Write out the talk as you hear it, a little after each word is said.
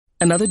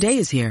Another day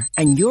is here,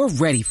 and you're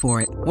ready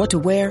for it. What to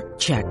wear?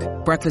 Check.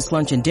 Breakfast,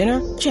 lunch, and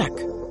dinner? Check.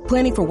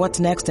 Planning for what's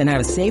next and how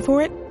to save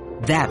for it?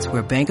 That's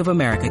where Bank of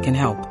America can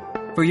help.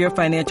 For your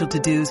financial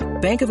to-dos,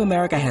 Bank of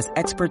America has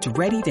experts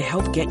ready to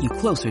help get you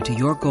closer to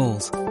your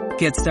goals.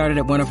 Get started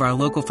at one of our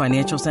local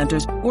financial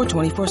centers or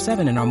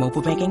 24/7 in our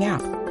mobile banking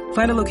app.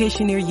 Find a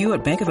location near you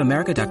at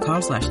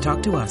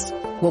bankofamerica.com/talktous.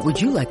 What would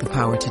you like the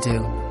power to do?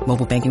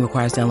 Mobile banking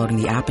requires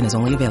downloading the app and is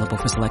only available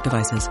for select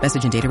devices.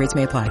 Message and data rates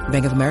may apply.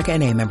 Bank of America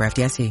N.A., member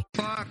FDIC.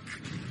 Fuck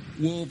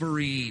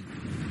Wolverine.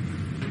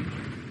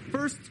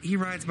 First, he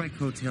rides my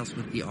coattails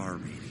with the R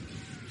rating.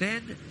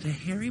 Then, the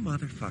hairy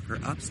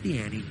motherfucker ups the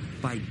ante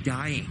by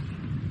dying.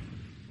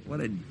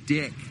 What a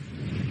dick.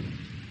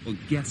 Well,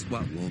 guess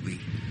what, Wolby?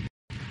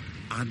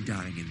 I'm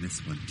dying in this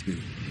one, too.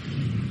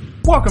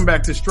 Welcome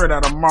back to Straight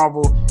Outta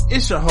Marvel.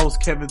 It's your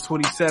host,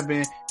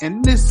 Kevin27,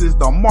 and this is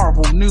the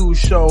Marvel News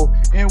Show,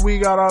 and we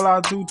got a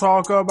lot to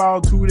talk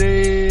about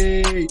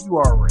today. You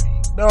already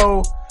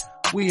know.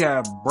 We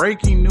have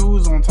breaking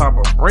news on top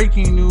of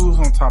breaking news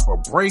on top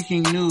of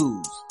breaking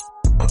news.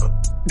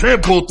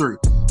 Deadpool 3.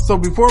 So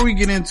before we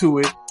get into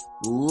it,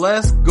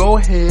 let's go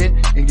ahead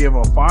and give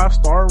a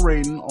 5-star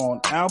rating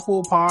on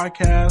Apple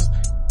Podcasts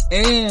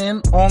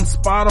and on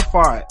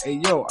Spotify.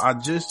 Hey, yo, I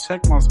just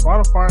checked my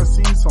Spotify and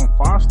seen some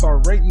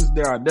 5-star ratings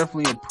there. I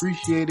definitely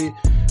appreciate it.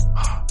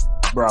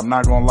 Bro, I'm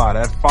not gonna lie.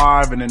 That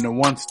 5 and then the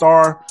 1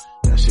 star,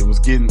 that shit was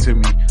getting to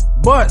me.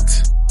 But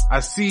I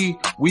see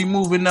we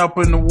moving up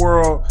in the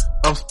world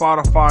of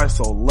Spotify,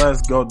 so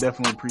let's go.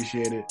 Definitely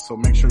appreciate it. So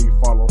make sure you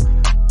follow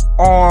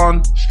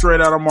on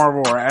Straight Outta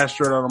Marvel or at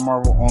Straight Outta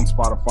Marvel on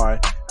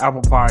Spotify,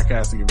 Apple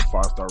Podcasts, and give it a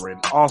 5-star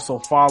rating. Also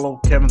follow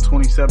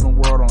Kevin27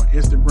 World on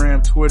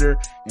Instagram, Twitter,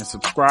 and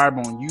subscribe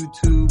on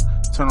YouTube.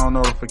 Turn on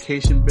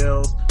notification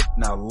bells.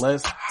 Now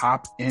let's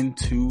hop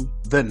into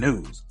the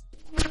news.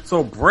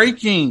 So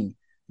breaking,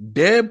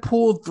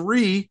 Deadpool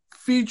 3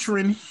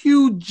 featuring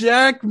Hugh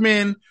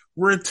Jackman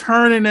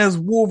returning as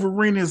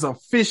Wolverine is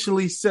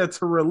officially set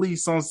to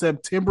release on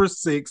September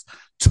 6,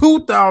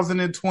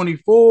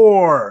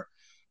 2024.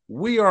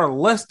 We are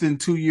less than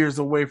 2 years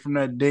away from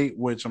that date,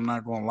 which I'm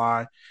not going to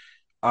lie.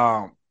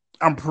 I'm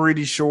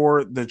pretty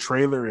sure the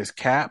trailer is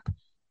cap,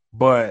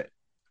 but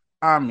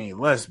I mean,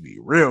 let's be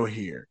real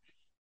here.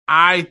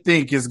 I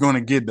think it's going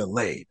to get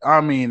delayed.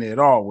 I mean, it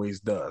always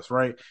does,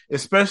 right?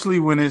 Especially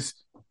when it's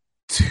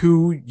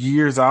 2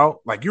 years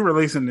out. Like you're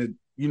releasing the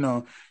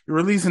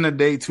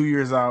date 2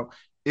 years out.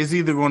 It's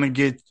either going to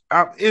get,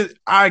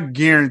 I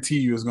guarantee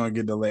you it's going to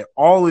get delayed.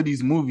 All of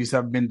these movies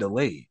have been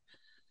delayed.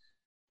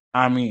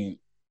 I mean,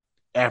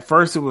 at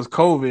first it was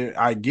COVID,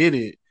 I get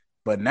it,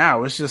 but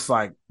now it's just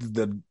like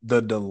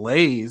the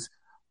delays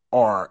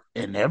are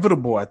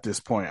inevitable at this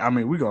point. I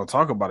mean, we're going to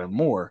talk about it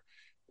more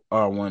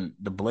when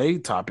the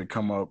Blade topic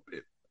come up,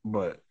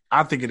 but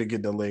I think it'll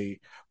get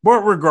delayed. But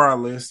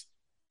regardless,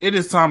 it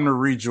is time to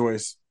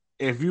rejoice.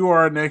 If you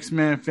are an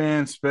X-Men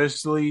fan,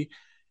 especially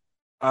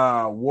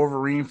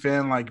Wolverine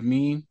fan like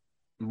me,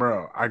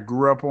 bro, I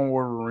grew up on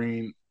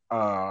Wolverine.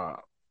 And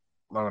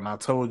I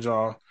told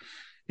y'all,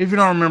 if you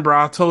don't remember,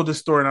 I'll tell this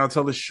story and I'll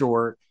tell it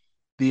short.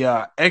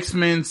 The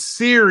X-Men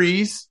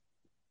series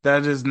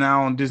that is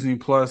now on Disney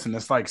Plus, and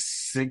it's like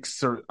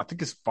 6 or I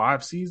think it's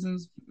 5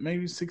 seasons,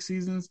 maybe 6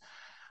 seasons.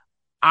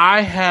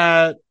 I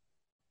had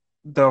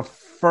the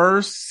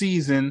first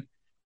season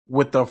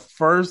with the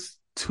first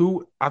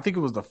 2, I think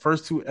it was the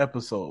first 2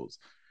 episodes.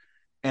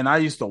 And I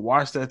used to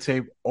watch that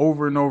tape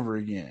over and over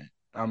again.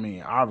 I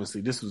mean,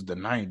 obviously this was the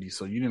 90s,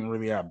 so you didn't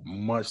really have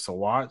much to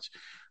watch.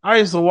 I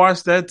used to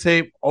watch that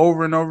tape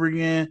over and over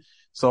again.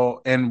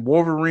 So, and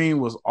Wolverine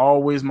was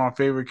always my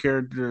favorite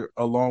character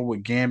along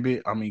with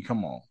Gambit. I mean,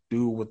 come on,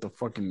 dude, with the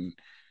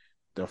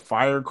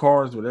fire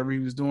cars, whatever he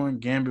was doing,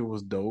 Gambit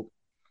was dope.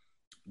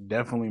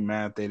 Definitely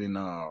mad they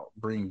didn't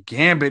bring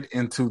Gambit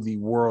into the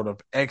world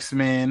of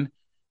X-Men,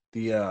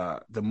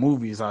 the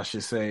movies, I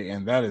should say,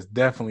 and that is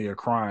definitely a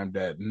crime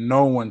that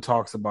no one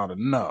talks about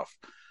enough.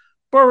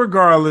 But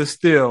regardless,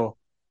 still,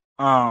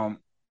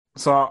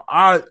 so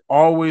I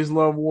always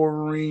love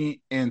Wolverine,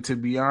 and to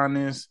be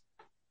honest,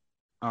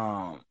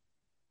 I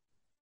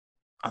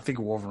think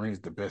Wolverine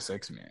is the best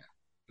X-Men.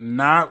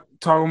 Not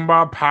talking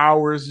about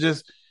powers,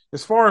 just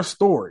as far as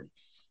story.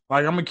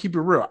 Like, I'm gonna keep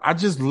it real. I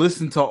just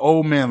listened to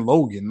Old Man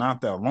Logan not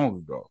that long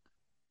ago.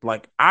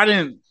 Like,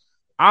 I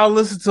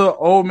listened to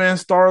Old Man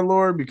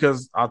Star-Lord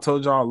because I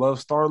told y'all I love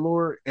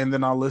Star-Lord, and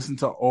then I listened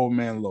to Old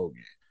Man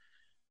Logan.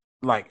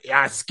 Like,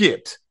 I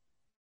skipped.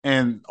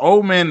 And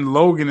Old Man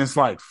Logan is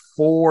like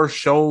 4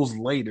 shows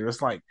later.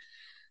 It's like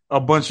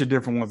a bunch of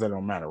different ones that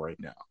don't matter right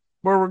now.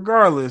 But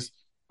regardless,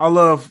 I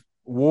love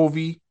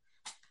Wolvie.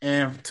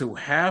 And to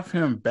have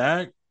him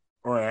back,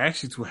 or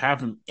actually to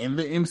have him in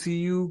the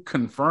MCU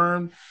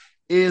confirmed,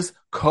 is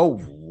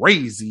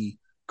crazy.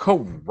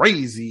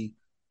 Crazy.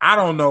 I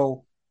don't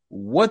know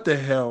what the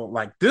hell.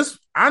 Like this,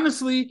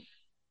 honestly,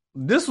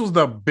 this was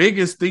the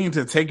biggest thing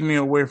to take me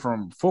away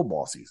from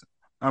football season.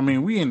 I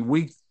mean, we in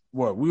week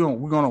we're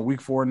going on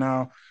week 4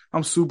 now.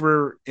 I'm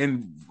super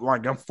in,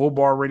 like, I'm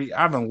football ready.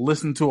 I haven't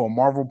listened to a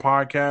Marvel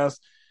podcast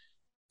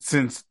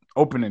since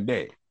opening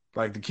day,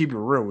 like to keep it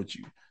real with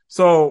you.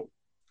 So,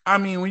 I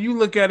mean, when you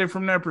look at it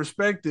from that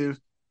perspective,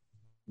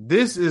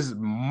 this is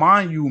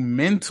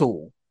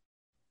monumental.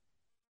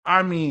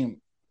 I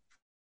mean,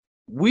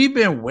 we've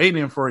been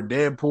waiting for a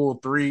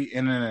Deadpool 3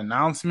 in an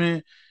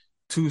announcement.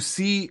 To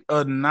see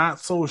a not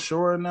so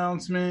sure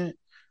announcement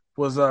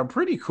was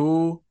pretty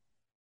cool.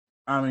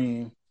 I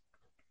mean,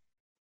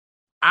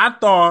 I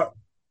thought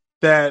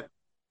that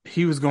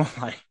he was going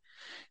to, like,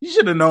 you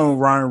should have known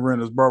Ryan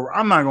Reynolds, bro.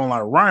 I'm not going to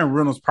lie. Ryan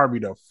Reynolds probably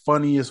the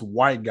funniest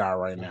white guy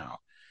right now.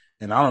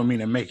 And I don't mean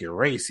to make it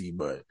racy,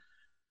 but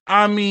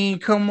I mean,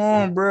 come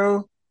on,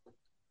 bro.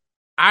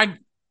 I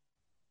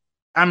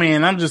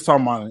mean, I'm just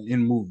talking about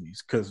in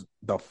movies because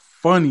the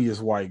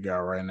funniest white guy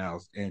right now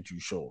is Andrew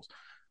Schultz.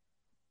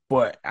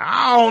 But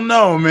I don't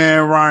know,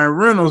 man. Ryan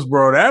Reynolds,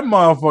 bro, that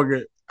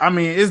motherfucker. I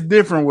mean, it's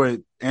different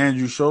with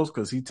Andrew Schultz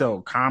because he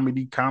tells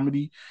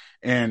comedy,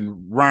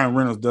 and Ryan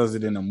Reynolds does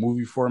it in a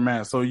movie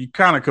format. So you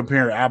kind of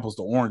compare apples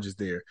to oranges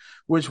there.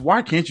 Which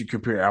why can't you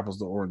compare apples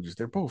to oranges?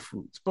 They're both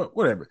fruits, but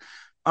whatever.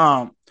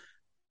 I'm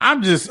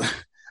not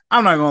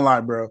gonna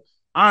lie, bro.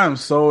 I am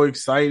so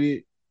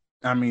excited.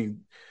 I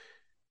mean,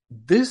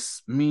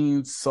 this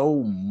means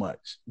so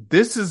much.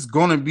 This is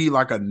gonna be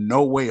like a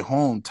No Way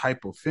Home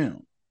type of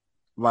film.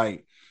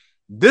 Like,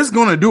 this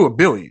gonna do $1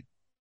 billion.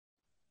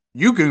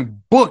 You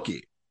can book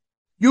it.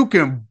 You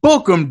can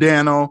book them,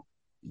 Dano.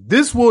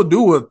 This will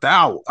do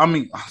 1,000. I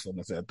mean, I was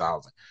gonna say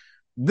 1,000.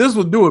 This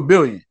will do $1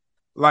 billion.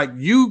 Like,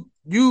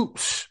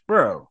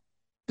 bro,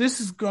 this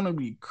is gonna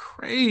be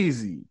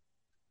crazy.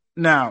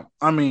 Now,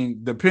 I mean,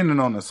 depending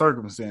on the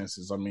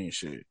circumstances, I mean,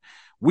 shit.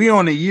 We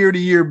on a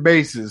year-to-year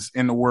basis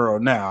in the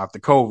world now after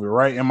COVID,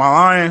 right? Am I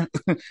lying?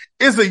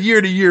 It's a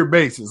year-to-year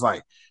basis.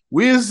 Like,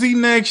 we'll see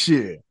next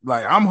year.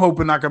 Like, I'm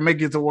hoping I can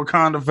make it to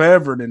Wakanda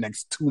forever the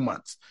next 2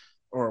 months.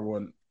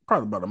 Or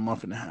probably about a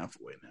month and a half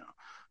away now.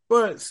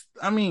 But,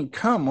 I mean,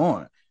 come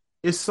on.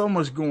 It's so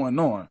much going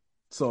on.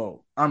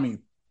 So, I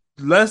mean,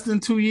 less than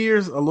 2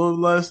 years, a little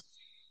less.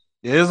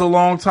 It is a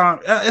long time.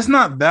 It's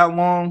not that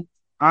long,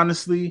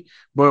 honestly.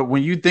 But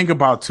when you think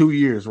about 2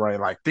 years, right?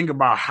 Like, think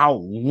about how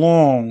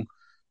long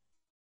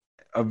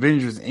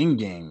Avengers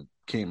Endgame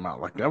came out.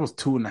 Like, that was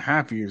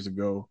 2.5 years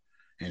ago.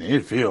 And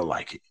it feel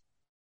like it.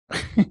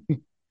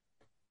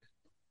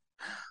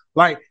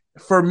 Like,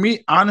 for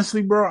me,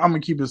 honestly, bro, I'm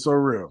going to keep it so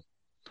real.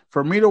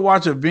 For me to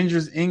watch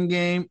Avengers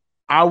Endgame,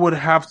 I would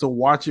have to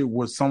watch it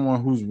with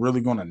someone who's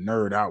really going to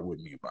nerd out with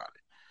me about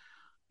it.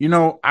 You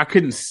know, I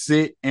couldn't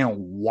sit and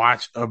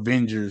watch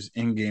Avengers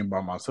Endgame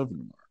by myself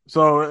anymore.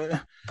 So,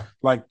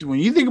 like, when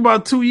you think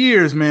about 2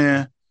 years,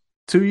 man,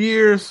 2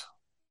 years,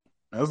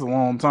 that's a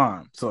long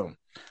time. So,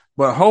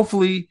 but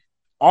hopefully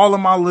all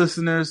of my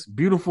listeners,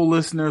 beautiful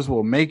listeners,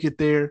 will make it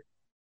there.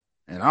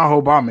 And I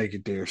hope I make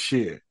it there.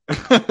 Shit.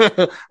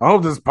 I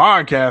hope this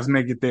podcast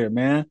make it there,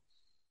 man.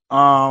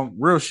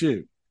 Real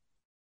shit.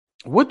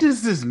 What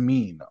does this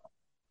mean, though?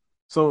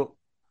 So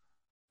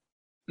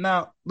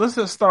now let's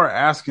just start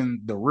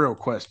asking the real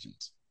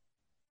questions.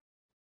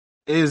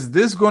 Is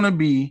this going to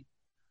be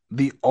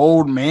the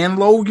old man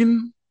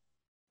Logan?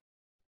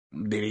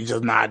 Did he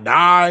just not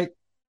die?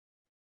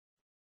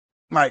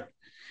 Like,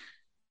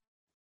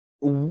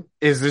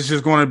 is this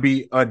just going to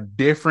be a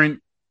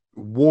different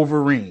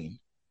Wolverine?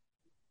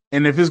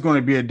 And if it's going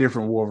to be a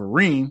different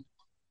Wolverine,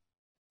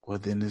 well,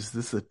 then is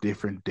this a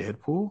different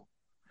Deadpool?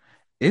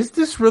 Is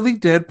this really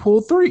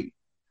Deadpool 3?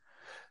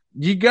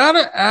 You got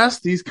to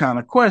ask these kind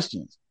of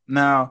questions.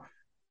 Now,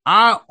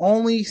 I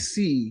only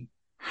see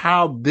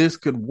how this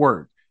could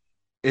work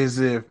is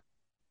if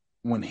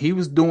when he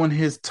was doing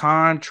his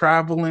time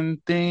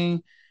traveling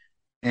thing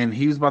and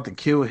he was about to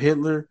kill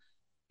Hitler,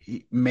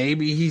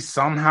 maybe he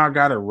somehow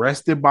got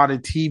arrested by the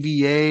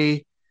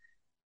TVA,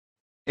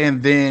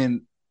 and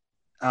then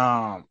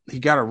he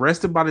got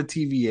arrested by the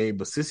TVA,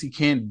 but since he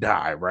can't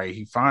die, right,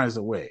 he finds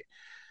a way.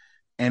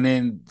 And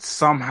then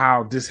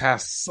somehow this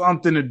has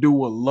something to do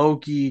with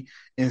Loki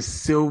and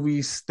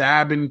Sylvie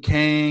stabbing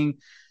Kang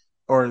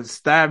or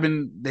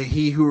stabbing the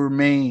He Who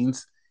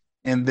Remains.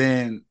 And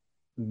then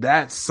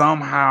that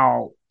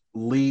somehow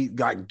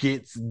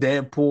gets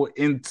Deadpool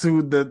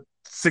into the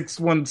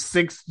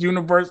 616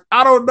 universe.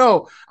 I don't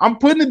know. I'm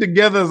putting it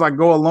together as I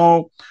go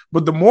along.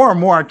 But the more and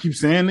more I keep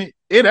saying it,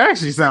 it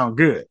actually sounds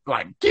good.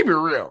 Like, keep it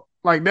real.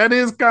 Like, that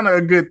is kind of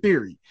a good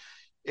theory.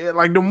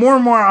 Like, the more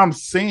and more I'm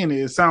saying it,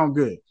 it sounds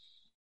good.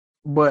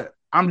 But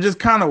I'm just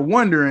kind of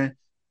wondering,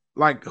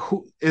 like,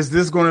 who is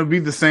this going to be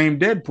the same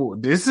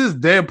Deadpool? This is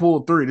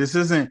Deadpool 3. This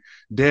isn't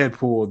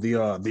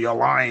Deadpool, the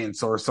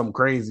Alliance or some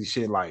crazy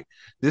shit. Like,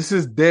 this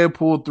is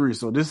Deadpool 3.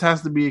 So this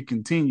has to be a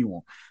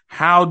continuum.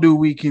 How do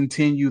we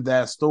continue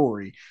that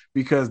story?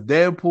 Because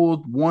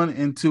Deadpool 1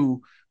 and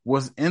 2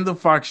 was in the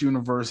Fox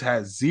universe,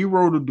 had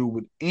zero to do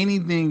with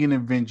anything in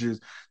Avengers.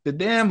 The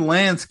damn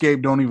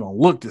landscape don't even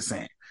look the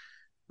same.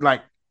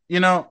 Like, you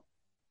know,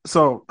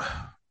 so,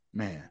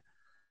 man.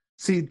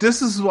 See,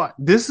 this is why,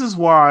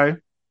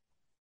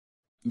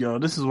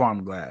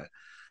 I'm glad.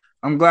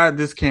 I'm glad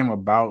this came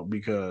about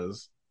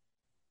because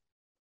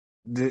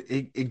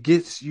it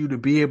gets you to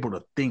be able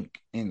to think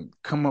and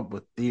come up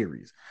with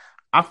theories.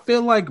 I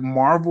feel like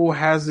Marvel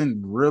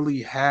hasn't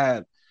really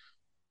had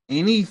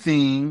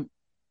anything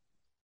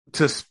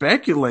to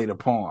speculate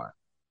upon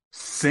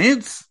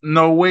since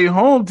No Way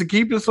Home to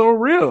keep it so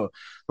real.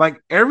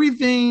 Like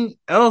everything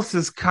else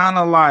is kind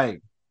of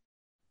like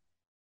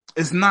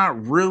it's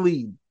not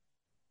really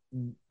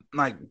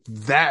like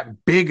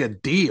that big a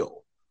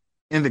deal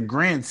in the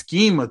grand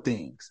scheme of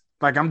things.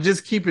 Like I'm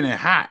just keeping it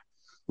hot.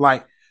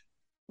 Like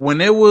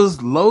when it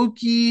was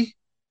Loki,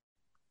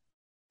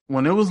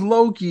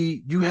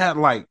 you had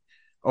like,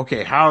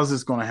 okay, how is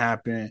this going to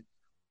happen?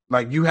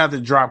 Like you had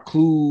to drop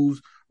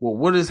clues. Well,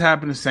 what is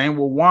happening? Same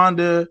with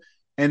Wanda.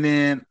 And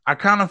then I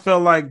kind of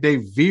felt like they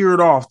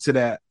veered off to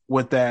that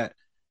with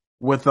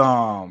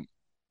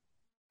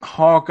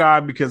Hawkeye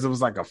because it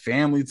was like a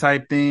family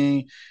type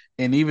thing.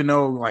 And even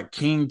though like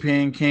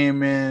Kingpin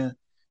came in,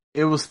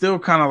 it was still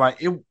kind of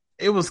like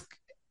it was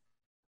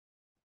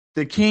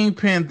the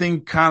Kingpin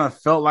thing kind of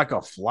felt like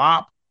a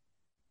flop.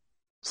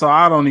 So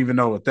I don't even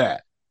know what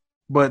that.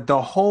 But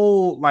the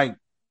whole like,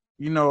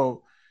 you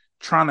know,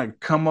 trying to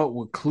come up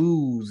with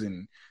clues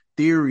and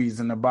theories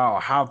and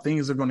about how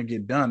things are going to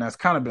get done, that's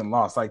kind of been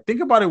lost. Like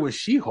think about it with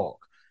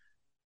She-Hulk.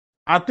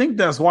 I think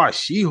that's why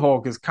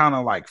She-Hulk is kind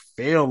of like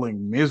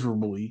failing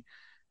miserably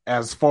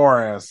as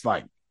far as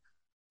like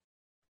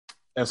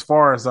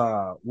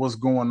what's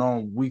going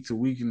on week to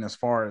week and as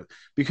far as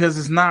because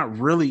it's not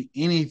really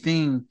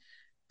anything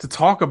to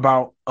talk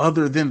about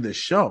other than the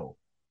show.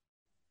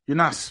 You're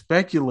not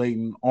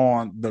speculating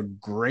on the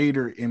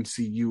greater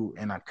MCU,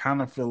 and I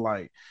kind of feel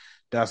like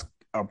that's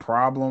a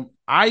problem.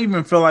 I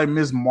even feel like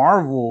Ms.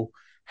 Marvel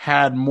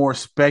had more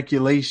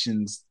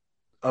speculations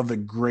of the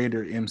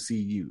greater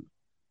MCU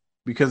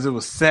because it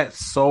was set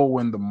so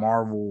in the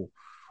Marvel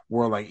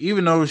world. Like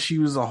even though she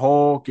was a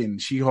Hulk and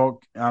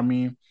She-Hulk, I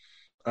mean,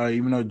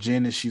 even though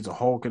Jen is she's a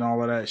Hulk and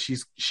all of that, she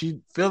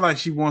feel like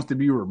she wants to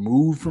be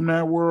removed from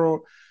that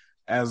world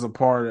as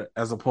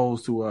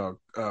opposed to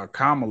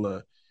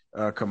Kamala,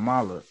 I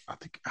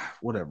think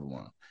whatever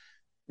one.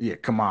 Yeah,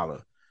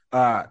 Kamala.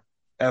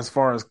 As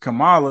far as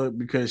Kamala,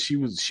 because she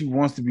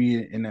wants to be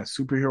in that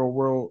superhero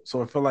world.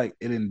 So I feel like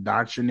it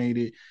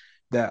indoctrinated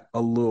that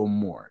a little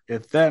more.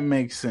 If that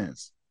makes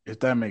sense.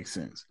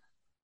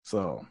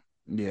 So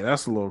yeah,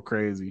 that's a little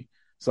crazy.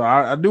 So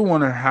I do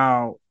wonder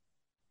how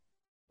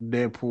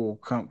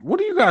Deadpool come. What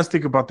do you guys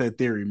think about that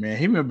theory, man?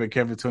 He remember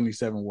Kevin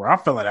 27 where I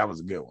felt like that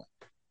was a good one.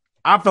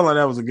 I felt like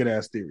that was a good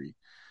ass theory.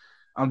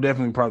 I'm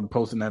definitely probably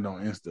posting that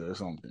on Insta or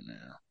something,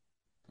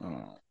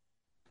 man.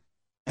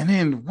 And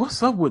then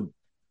what's up with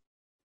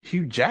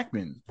Hugh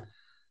Jackman?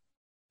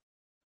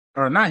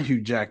 Or not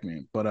Hugh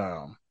Jackman, but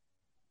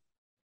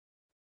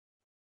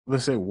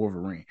let's say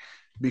Wolverine.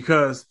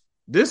 Because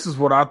this is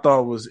what I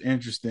thought was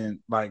interesting.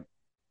 Like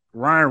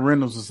Ryan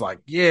Reynolds was like,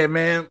 yeah,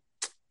 man,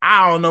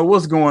 I don't know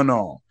what's going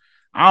on.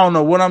 I don't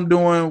know what I'm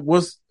doing.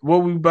 What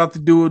we about to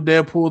do with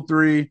Deadpool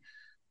 3.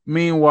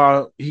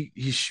 Meanwhile,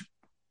 he's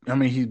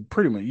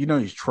pretty much,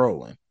 he's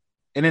trolling.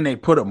 And then they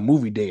put a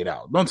movie date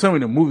out. Don't tell me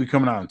the movie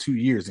coming out in 2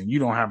 years and you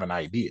don't have an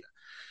idea.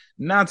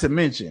 Not to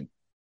mention,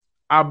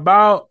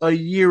 about a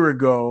year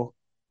ago,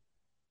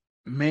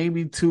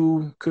 maybe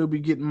two, could be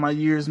getting my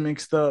years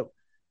mixed up,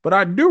 but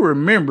I do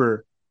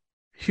remember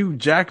Hugh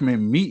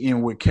Jackman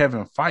meeting with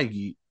Kevin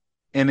Feige,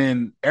 and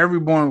then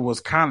everyone was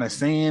kind of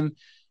saying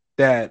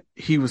that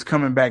he was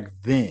coming back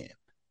then.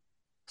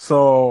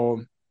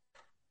 So,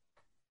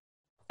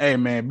 hey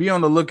man, be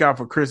on the lookout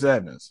for Chris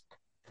Evans.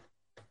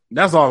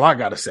 That's all I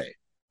gotta say.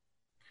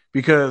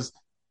 Because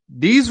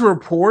these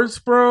reports,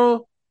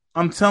 bro,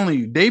 I'm telling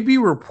you, they be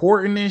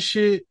reporting this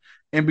shit.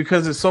 And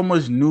because there's so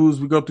much news,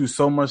 we go through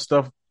so much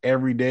stuff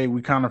every day,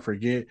 we kind of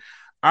forget.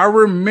 I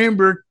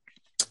remember,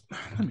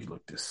 let me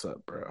look this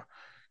up, bro.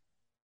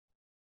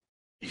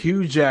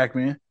 Hugh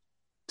Jackman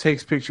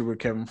takes picture with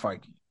Kevin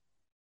Feige.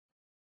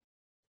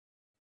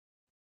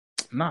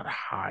 Not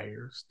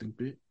Higher,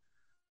 stupid.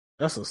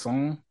 That's a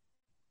song.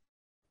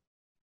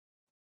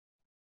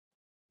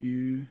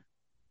 Hugh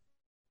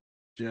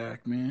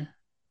Jackman,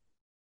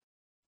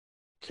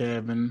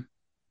 Kevin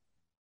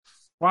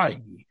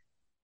Feige.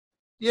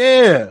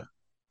 Yeah.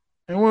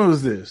 And when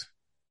was this?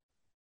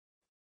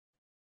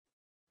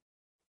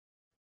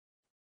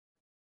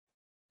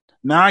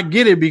 Now I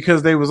get it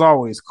because they was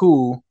always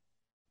cool.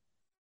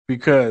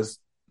 Because,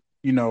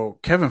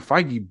 Kevin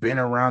Feige been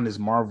around this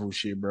Marvel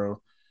shit,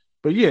 bro.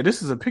 But yeah,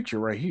 this is a picture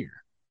right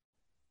here.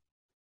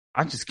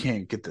 I just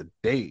can't get the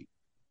date.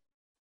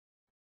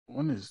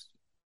 When is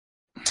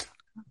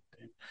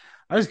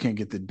I just can't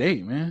get the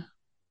date, man.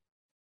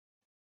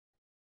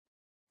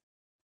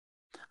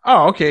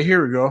 Oh, okay,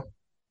 here we go.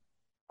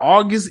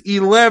 August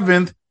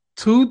 11th,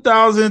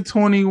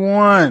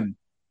 2021.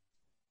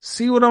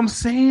 See what I'm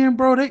saying,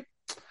 bro?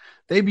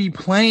 They be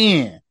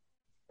playing.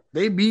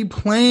 They be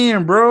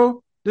playing,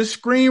 bro. The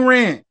Screen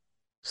Rant.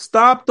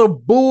 Stop the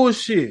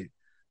bullshit.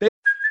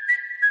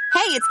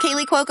 Hey, it's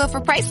Kaylee Cuoco for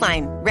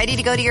Priceline. Ready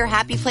to go to your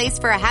happy place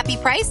for a happy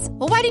price?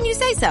 Well, why didn't you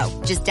say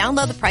so? Just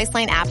download the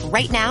Priceline app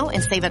right now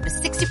and save up to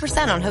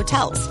 60% on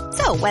hotels.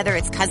 So whether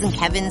it's Cousin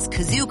Kevin's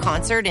Kazoo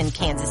Concert in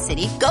Kansas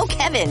City, go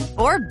Kevin,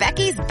 or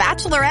Becky's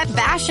Bachelorette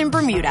Bash in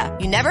Bermuda,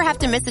 you never have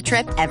to miss a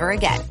trip ever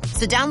again.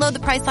 So download the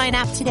Priceline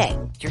app today.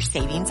 Your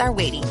savings are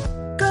waiting.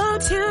 Go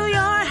to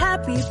your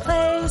happy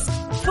place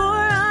for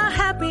a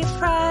happy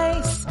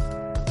price.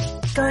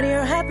 Go to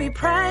your happy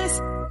price,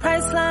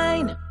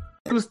 Priceline.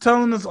 It was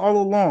telling us all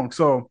along.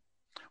 So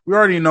we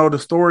already know the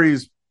story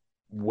is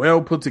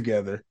well put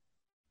together.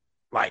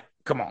 Like,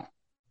 come on.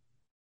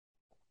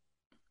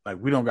 Like,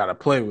 we don't got to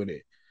play with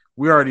it.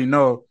 We already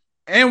know.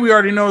 And we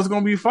already know it's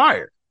going to be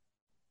fire.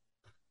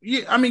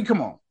 Yeah, I mean,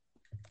 come on.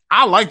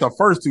 I like the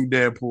first two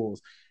Deadpools.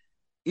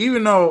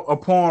 Even though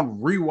upon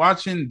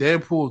rewatching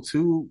Deadpool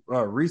 2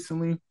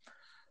 recently,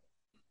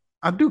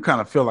 I do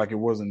kind of feel like it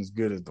wasn't as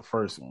good as the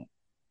first one.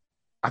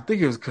 I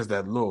think it was because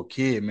that little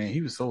kid, man,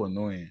 he was so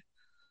annoying.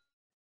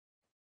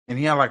 And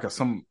he had like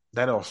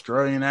that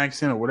Australian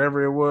accent or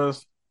whatever it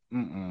was.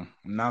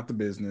 Not the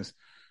business.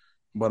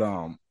 But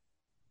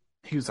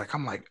he was like,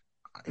 I'm like,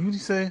 what did he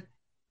say?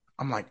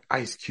 I'm like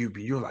Ice Cube,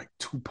 you're like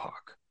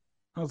Tupac.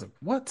 I was like,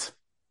 what?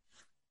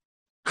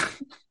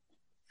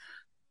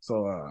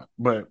 So,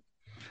 but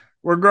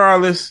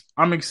regardless,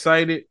 I'm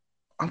excited.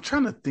 I'm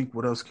trying to think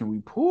what else can we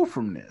pull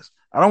from this.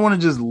 I don't want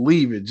to just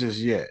leave it just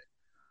yet.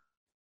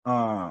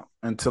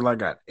 Until I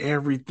got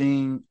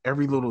everything,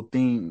 every little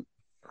thing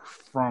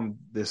from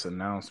this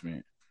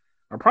announcement.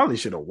 I probably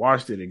should have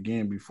watched it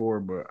again before,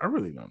 but I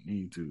really don't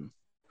need to.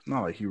 It's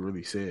not like he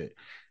really said.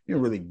 He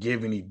didn't really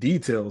give any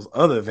details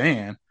other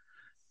than,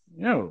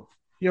 yo,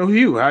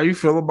 Hugh, how you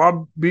feel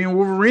about being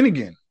Wolverine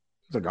again?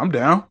 He's like, I'm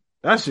down.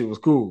 That shit was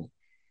cool.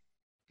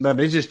 Now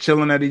they just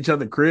chilling at each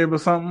other's crib or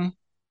something.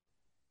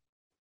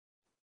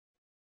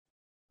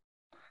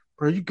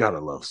 Bro, you gotta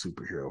love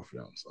superhero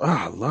films. Oh,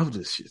 I love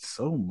this shit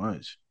so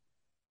much.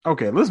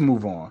 Okay, let's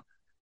move on.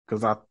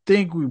 Because I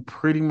think we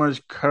pretty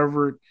much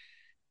covered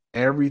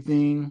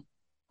everything.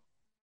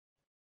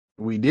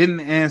 I didn't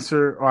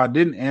answer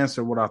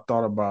what I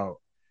thought about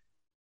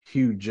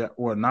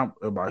not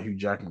about Hugh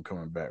Jackman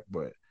coming back,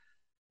 but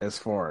as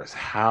far as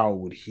how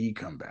would he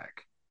come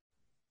back?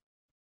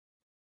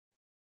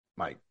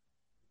 Like,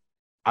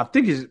 I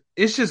think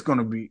it's just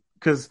gonna be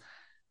because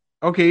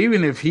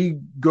even if he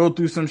go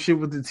through some shit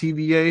with the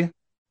TVA,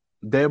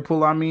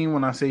 Deadpool, I mean,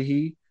 when I say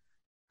he,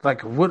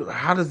 like,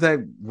 how does that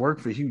work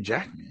for Hugh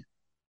Jackman?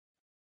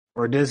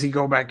 Or does he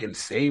go back and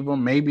save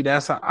him? Maybe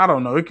that's how, I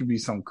don't know. It could be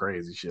some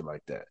crazy shit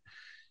like that.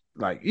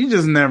 Like, you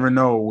just never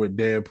know with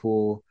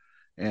Deadpool.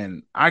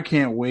 And I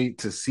can't wait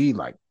to see,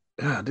 like,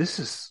 this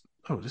is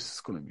going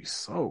to be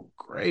so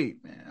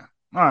great, man.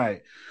 All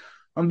right.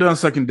 I'm done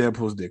sucking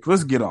Deadpool's dick.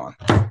 Let's get on.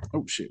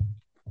 Oh, shit.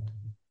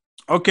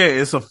 Okay,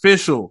 it's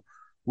official.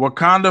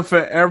 Wakanda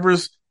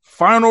Forever's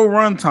final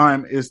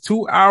runtime is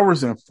 2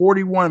 hours and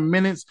 41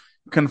 minutes,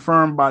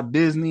 confirmed by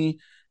Disney.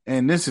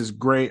 And this is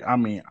great. I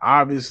mean,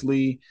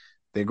 obviously,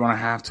 they're going to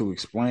have to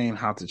explain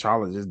how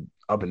T'Challa just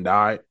up and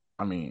died.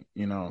 I mean,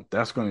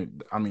 that's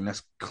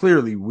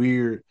clearly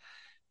weird.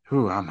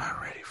 Ooh, I'm not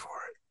ready for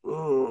it.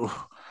 Ooh,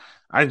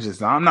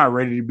 I'm not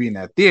ready to be in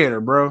that theater,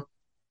 bro.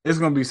 It's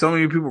going to be so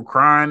many people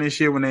crying and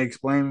shit when they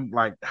explain,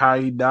 like, how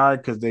he died,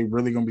 because they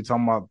really going to be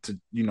talking about,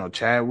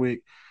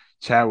 Chadwick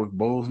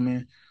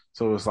Boseman.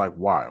 So it's, like,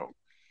 wild.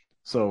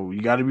 So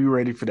you got to be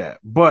ready for that.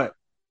 But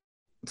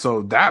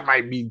so that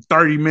might be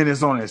 30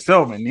 minutes on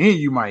itself, and then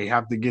you might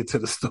have to get to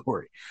the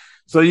story.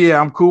 So, yeah,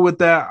 I'm cool with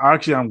that.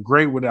 Actually, I'm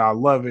great with it. I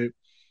love it.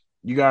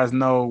 You guys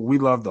know we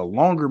love the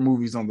longer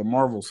movies on the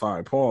Marvel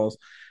side, pause.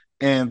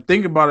 And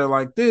think about it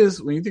like this.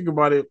 When you think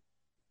about it,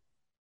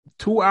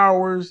 2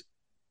 hours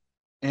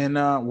and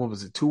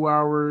 2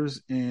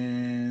 hours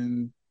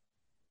and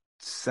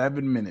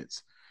 7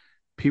 minutes.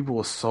 People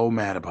were so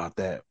mad about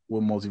that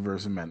with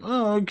Multiverse of Madness.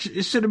 Oh,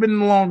 it should have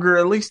been longer,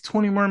 at least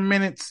 20 more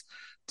minutes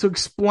to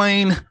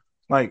explain.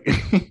 Like,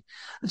 I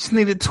just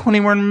needed 20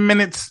 more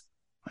minutes.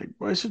 Like,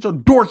 boy, shut your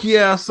dorky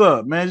ass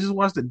up, man. Just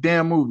watch the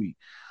damn movie.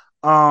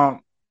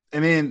 And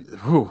then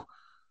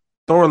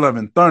Thor: Love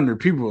and Thunder,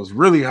 people was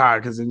really high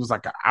because it was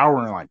like an hour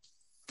and like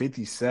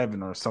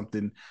 57 or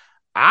something.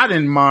 I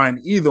didn't mind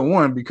either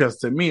one, because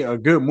to me, a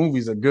good movie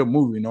is a good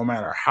movie, no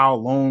matter how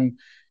long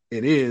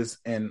it is.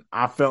 And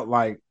I felt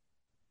like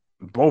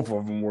both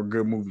of them were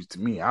good movies to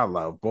me. I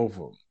love both of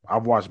them.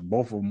 I've watched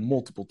both of them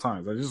multiple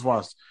times. I just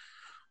watched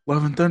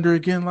Love and Thunder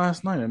again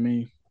last night. I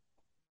mean,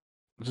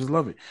 I just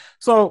love it.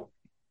 So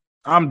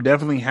I'm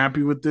definitely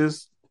happy with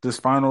this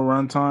final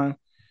runtime.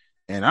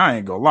 And I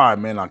ain't gonna lie,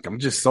 man. Like, I'm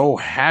just so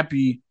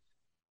happy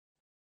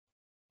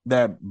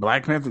that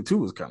Black Panther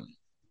 2 is coming.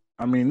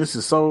 I mean, this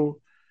is I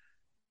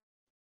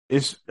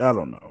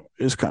don't know.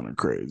 It's kind of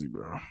crazy,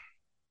 bro.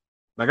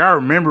 Like, I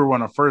remember when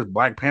the first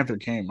Black Panther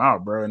came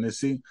out, bro, and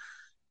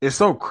it's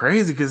so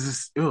crazy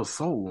because it was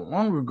so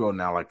long ago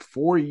now, like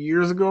 4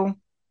 years ago,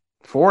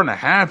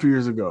 4.5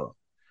 years ago.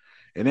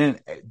 And then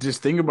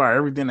just think about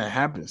everything that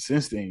happened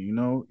since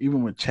then,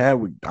 even with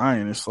Chadwick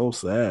dying, it's so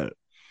sad.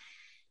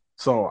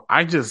 So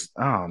I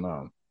don't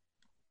know.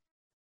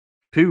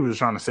 People were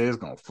trying to say it's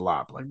gonna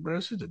flop. Like, bro,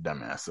 shut your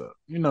dumb ass up.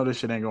 You know this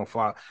shit ain't gonna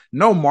flop.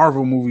 No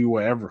Marvel movie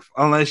will ever,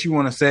 unless you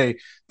want to say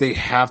they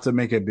have to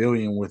make $1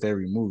 billion with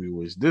every movie.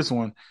 Which this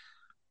one,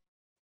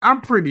 I'm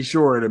pretty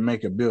sure it'll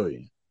make $1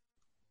 billion,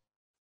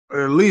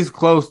 or at least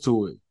close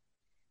to it.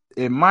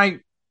 It might.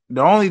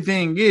 The only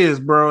thing is,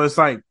 bro, it's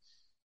like,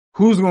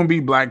 who's gonna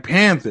be Black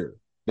Panther?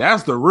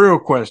 That's the real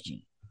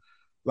question.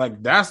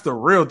 Like, that's the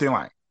real thing.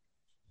 Like,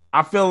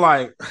 I feel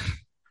like,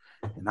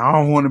 and I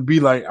don't want to be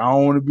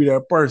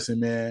that person,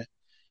 man.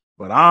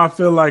 But I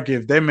feel like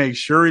if they make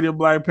Shuri the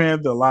Black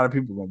Panther, a lot of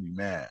people are gonna be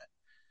mad.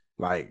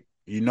 Like,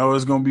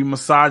 it's gonna be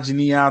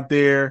misogyny out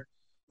there,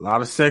 a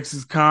lot of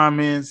sexist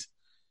comments.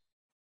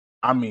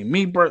 I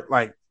mean,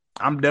 like,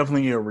 I'm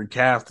definitely a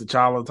recast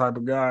T'Challa type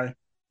of guy.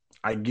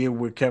 I get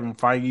what Kevin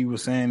Feige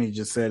was saying. He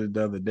just said it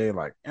the other day,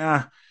 like,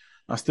 I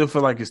still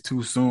feel like it's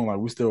too soon. Like,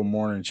 we still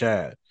mourning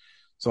Chad.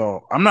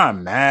 So I'm not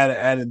mad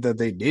at it that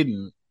they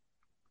didn't.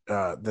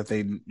 That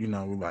they,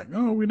 like,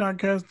 oh, we're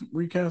not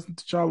recasting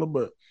T'Challa,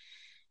 but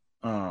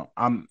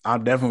I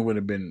definitely would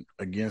have been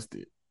against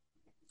it.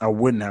 I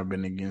wouldn't have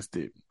been against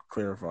it.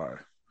 Clarify.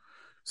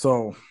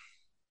 So,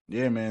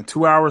 yeah, man,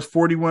 2 hours,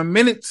 41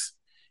 minutes,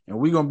 and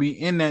we're going to be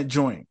in that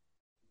joint.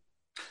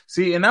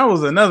 See, and that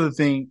was another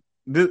thing,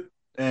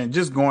 and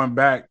just going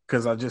back,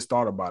 because I just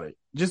thought about it.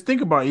 Just think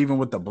about even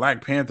with the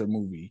Black Panther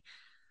movie,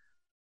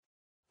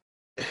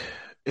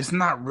 it's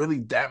not really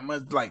that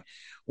much. Like,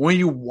 when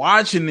you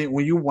watching it,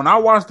 when I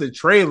watched the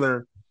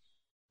trailer,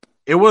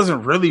 it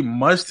wasn't really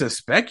much to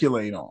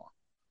speculate on.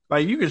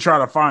 Like, you can try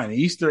to find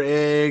Easter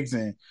eggs,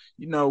 and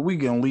we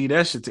can leave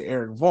that shit to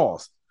Eric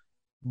Voss.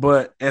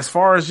 But as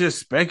far as just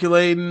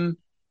speculating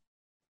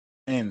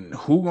and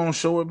who gonna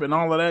show up and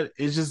all of that,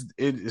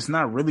 it's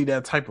not really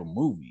that type of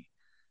movie.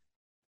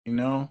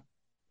 Even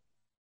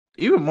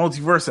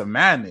Multiverse of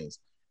Madness,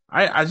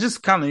 I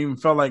just kind of even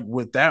felt like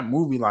with that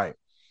movie, like,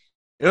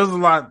 it was a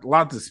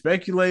lot to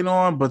speculate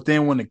on. But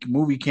then when the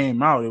movie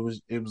came out, it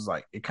was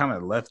like it kind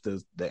of left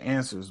the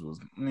answers was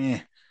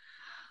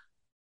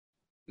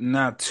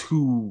not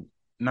too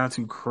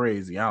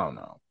crazy. I don't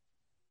know.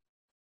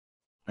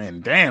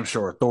 And damn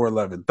sure Thor: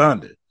 Love and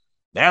Thunder,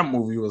 that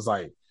movie was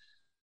like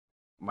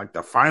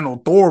the final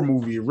Thor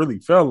movie. It really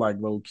felt like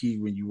low key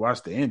when you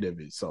watch the end of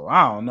it. So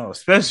I don't know,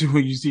 especially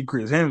when you see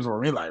Chris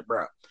Hemsworth, you're like,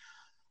 bro,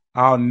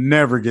 I'll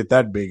never get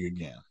that big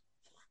again.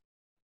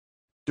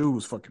 Dude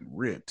was fucking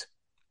ripped.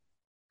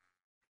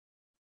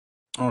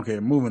 Okay,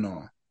 moving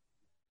on.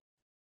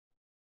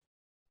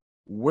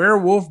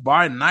 Werewolf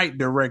by Night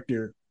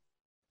director.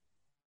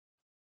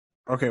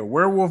 Okay,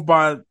 Werewolf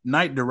by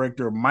Night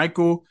director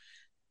Michael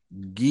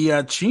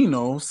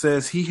Giacchino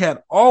says he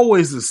had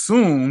always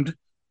assumed,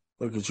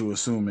 look at you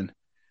assuming,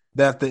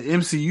 that the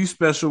MCU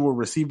special will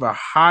receive a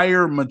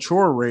higher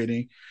mature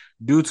rating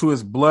due to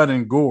its blood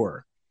and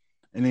gore.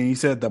 And then he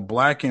said the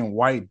black and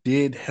white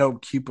did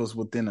help keep us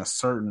within a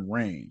certain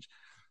range.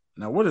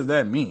 Now, what does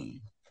that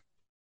mean?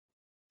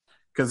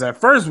 Because at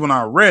first when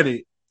I read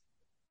it,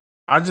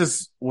 I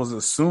just was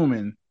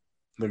assuming,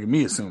 look at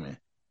me assuming,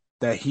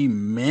 that he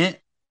meant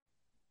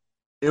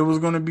it was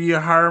going to be a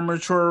higher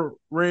mature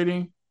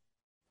rating.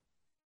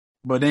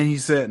 But then he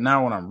said,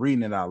 now when I'm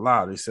reading it out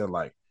loud, he said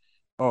like,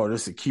 oh,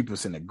 this would keep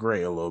us in the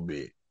gray a little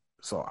bit.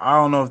 So I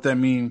don't know if that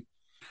means,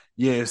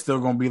 yeah, it's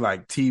still going to be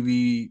like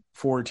TV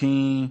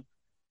 14,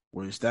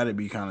 which that'd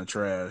be kind of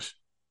trash.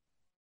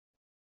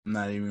 I'm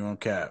not even going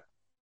to cap.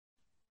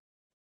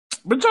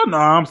 But y'all know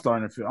I'm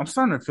starting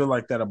to feel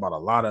like that about a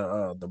lot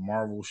of the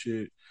Marvel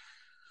shit.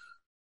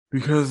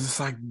 Because it's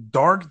like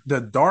the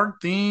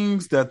dark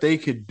things that they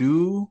could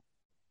do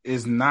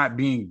is not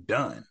being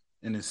done.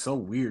 And it's so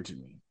weird to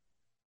me.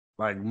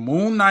 Like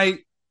Moon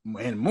Knight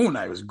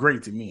was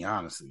great to me,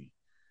 honestly.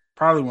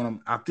 Probably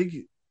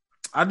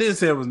I did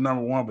say it was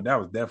number one, but that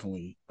was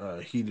definitely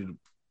heated.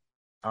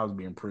 I was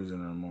being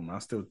prisoner in the moment. I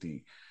still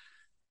think,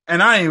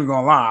 and I ain't even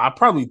gonna lie, I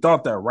probably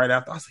thought that right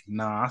after. I was like,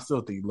 nah, I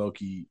still think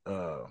Loki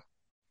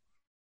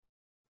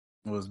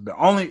was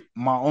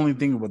my only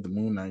thing about the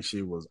Moon Knight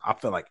shit was I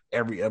felt like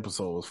every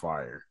episode was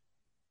fire.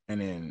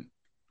 And then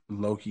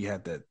Loki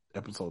had that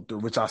episode 3,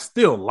 which I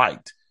still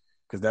liked.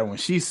 Because that when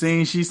she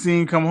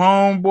seen come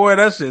home, boy,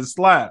 that shit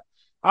slap.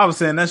 I was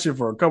saying that shit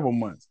for a couple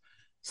months.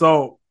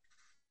 So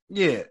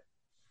yeah,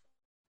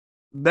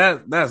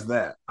 that's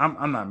that.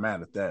 I'm not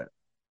mad at that.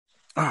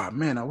 Ah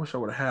man, I wish I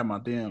would have had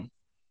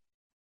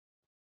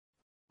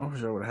I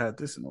wish I would have had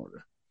this in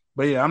order.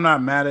 But yeah, I'm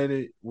not mad at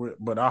it.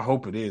 But I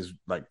hope it is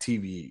like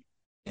TV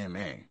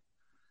MA.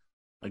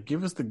 Like,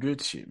 give us the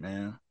good shit,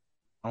 man.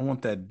 I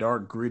want that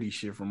dark, gritty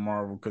shit from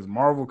Marvel because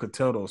Marvel could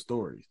tell those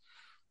stories.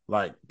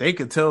 Like, they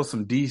could tell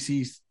some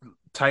DC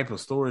type of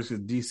stories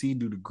because DC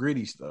do the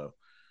gritty stuff.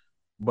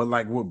 But,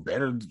 like, with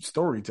better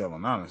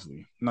storytelling,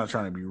 honestly. I'm not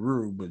trying to be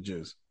rude, but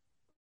just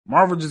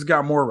Marvel just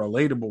got more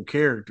relatable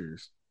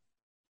characters.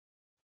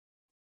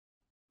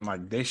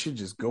 Like, they should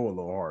just go a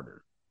little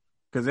harder.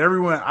 Because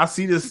everyone, I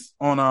see this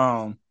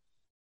on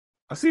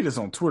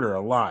Twitter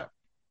a lot.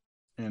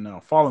 And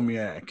follow me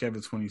at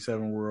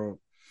Kevin27World.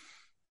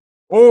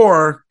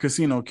 or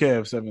Casino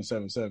Kev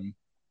 777.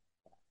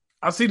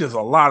 I see this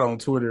a lot on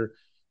Twitter.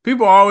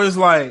 People always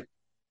like,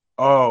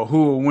 oh,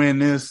 who will win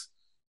this?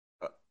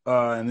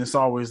 And it's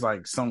always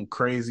like some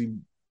crazy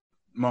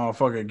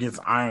motherfucker gets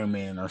Iron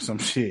Man or some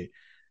shit.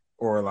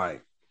 Or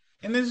like,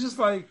 and it's just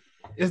like,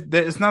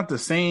 it's not the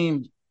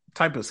same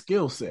type of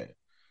skill set.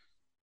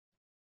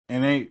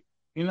 And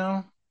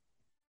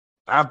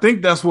I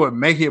think that's what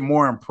make it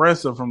more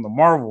impressive from the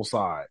Marvel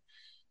side.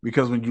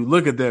 Because when you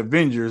look at the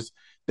Avengers,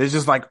 they're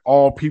just like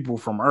all people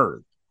from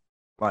Earth.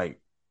 Like,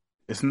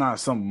 it's not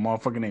some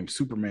motherfucker named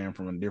Superman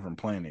from a different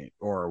planet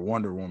or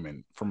Wonder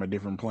Woman from a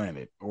different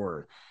planet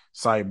or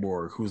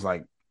Cyborg who's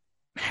like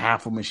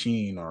half a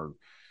machine or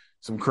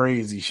some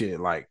crazy shit.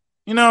 Like,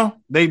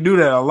 they do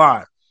that a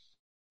lot.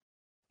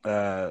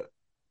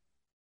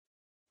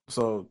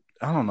 So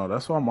I don't know.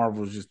 That's why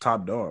Marvel is just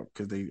top dog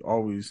because they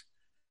always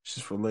it's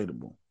just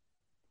relatable.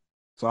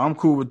 So I'm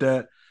cool with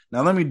that.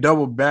 Now let me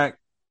double back.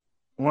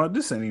 Well,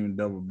 this ain't even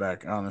double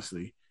back,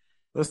 honestly.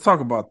 Let's talk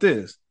about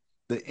this.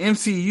 The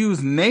MCU's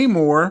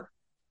Namor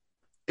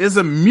is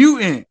a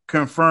mutant,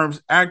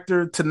 confirms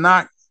actor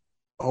Tenoch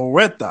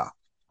Huerta.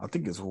 I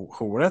think it's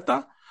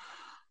Huerta.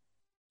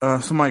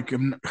 Somebody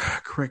can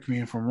correct me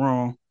if I'm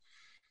wrong.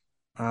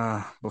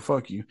 But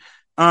fuck you.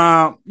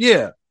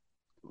 Yeah.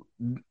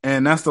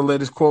 And that's the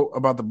latest quote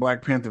about the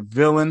Black Panther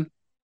villain.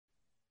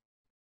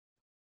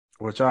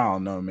 Which I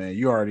don't know, man.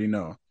 You already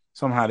know.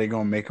 Somehow they're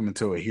going to make him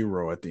into a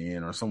hero at the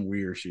end or some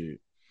weird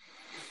shit.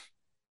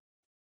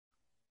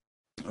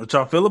 What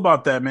y'all feel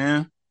about that,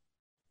 man?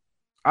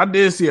 I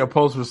did see a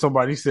post where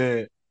somebody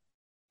said,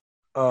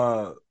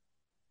 they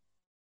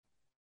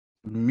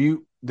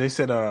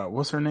said,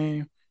 what's her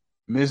name?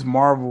 Ms.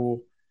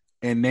 Marvel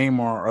and Namor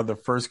are the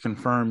first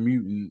confirmed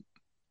mutant.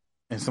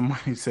 And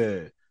somebody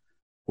said,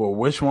 well,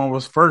 which one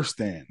was first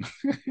then?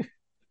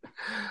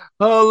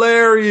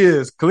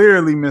 Hilarious.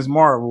 Clearly Ms.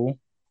 Marvel.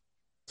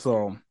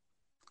 So,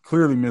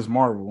 clearly Ms.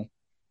 Marvel.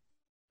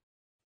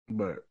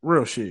 But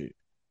real shit.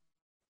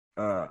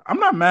 I'm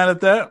not mad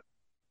at that.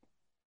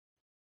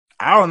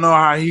 I don't know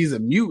how he's a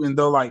mutant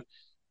though. Like,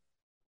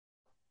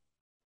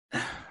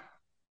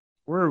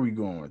 where are we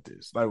going with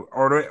this? Like,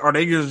 are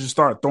they gonna just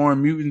start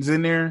throwing mutants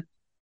in there?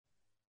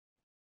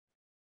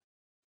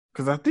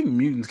 Because I think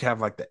mutants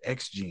have like the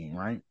X gene,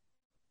 right?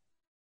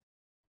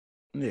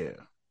 Yeah,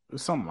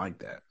 it's something like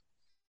that.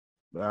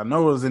 But I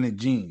know it was in the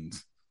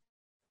genes,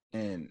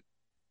 and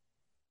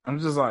I'm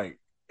just like,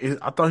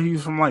 I thought he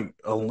was from like,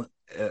 well,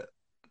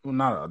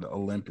 not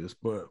Olympus,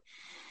 but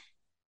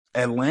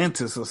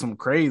Atlantis or some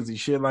crazy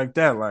shit like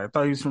that. Like, I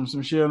thought he was from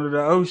some shit under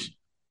the ocean.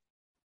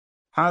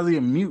 How's he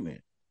a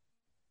mutant?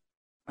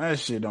 That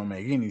shit don't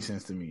make any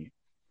sense to me.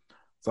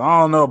 So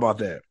I don't know about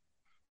that.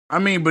 I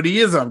mean, but he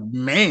is a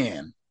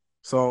man.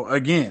 So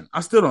again,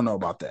 I still don't know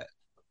about that.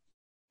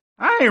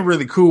 I ain't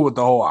really cool with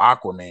the whole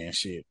Aquaman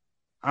shit.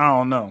 I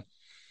don't know.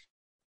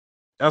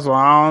 That's why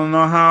I don't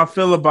know how I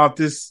feel about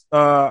this.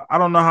 I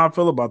don't know how I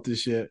feel about this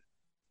shit.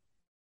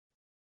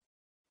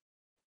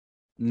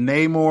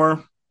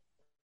 Namor.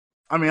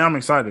 I mean, I'm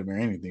excited for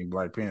anything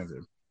Black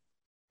Panther.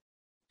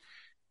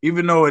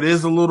 Even though it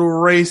is a little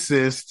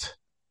racist,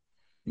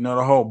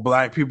 the whole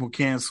black people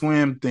can't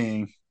swim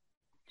thing.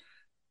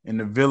 And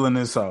the villain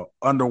is a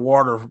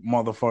underwater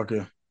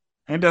motherfucker.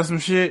 Ain't that some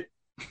shit?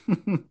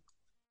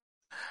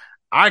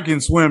 I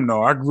can swim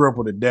though. I grew up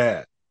with a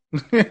dad.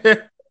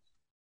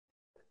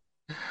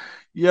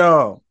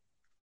 Yo,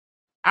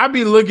 I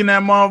be looking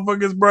at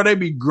motherfuckers, bro. They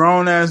be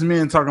grown ass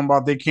men talking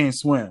about they can't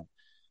swim.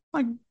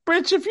 Like,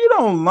 bitch, if you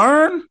don't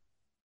learn,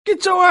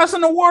 get your ass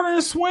in the water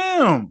and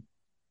swim.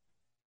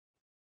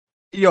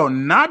 Yo,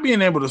 not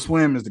being able to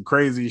swim is the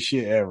craziest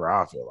shit ever,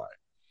 I feel like.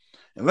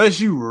 Unless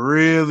you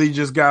really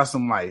just got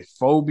some like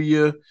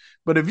phobia.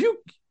 But if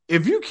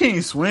you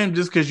can't swim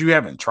just because you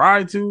haven't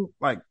tried to,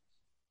 like,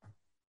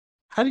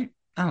 how do you,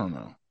 I don't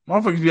know.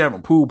 Motherfuckers be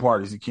having pool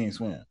parties, you can't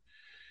swim.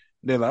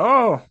 They're like,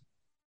 oh,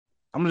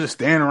 I'm just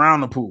standing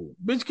around the pool.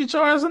 Bitch, get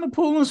your ass in the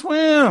pool and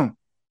swim.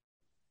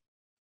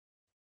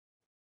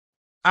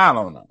 I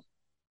don't know.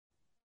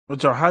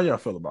 But y'all, how y'all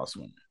feel about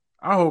swimming?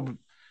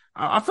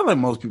 I feel like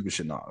most people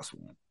should know how to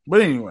swim.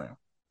 But anyway,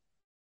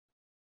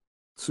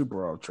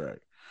 super off track.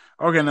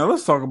 Okay, now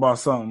let's talk about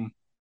something.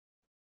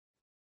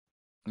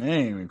 It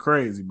ain't even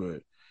crazy,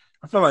 but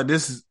I feel like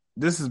this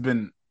has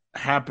been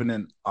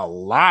happening a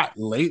lot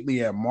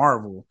lately at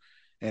Marvel,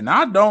 and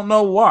I don't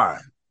know why.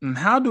 And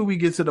how do we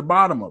get to the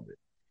bottom of it?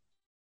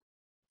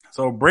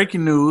 So,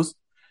 breaking news.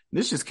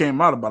 This just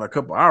came out about a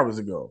couple hours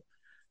ago.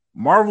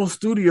 Marvel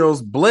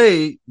Studios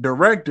Blade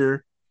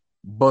director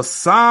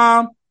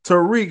Bassam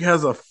Tariq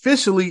has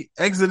officially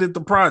exited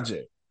the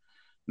project.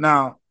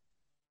 Now,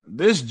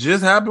 this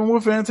just happened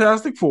with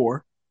Fantastic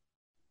Four.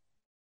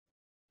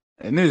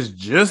 And this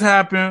just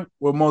happened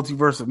with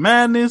Multiverse of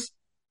Madness.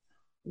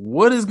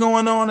 What is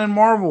going on in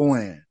Marvel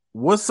Land?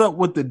 What's up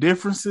with the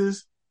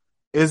differences?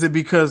 Is it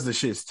because the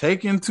shit's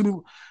taking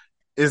too...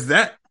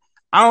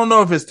 I don't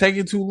know if it's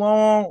taking too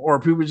long or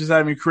people just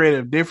having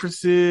creative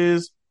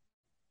differences.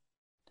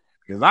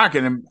 Because I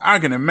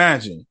can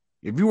imagine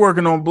If you're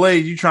working on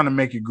Blade, you're trying to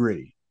make it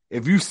gritty.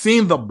 If you've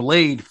seen the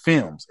Blade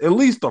films, at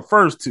least the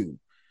first two,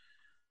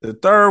 the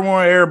third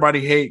one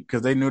everybody hate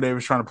because they knew they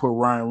was trying to put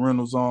Ryan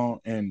Reynolds on,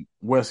 and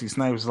Wesley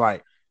Snipes was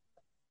like,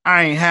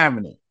 I ain't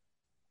having it.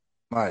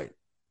 Like,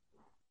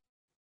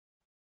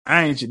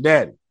 I ain't your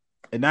daddy,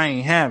 and I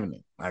ain't having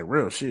it. Like,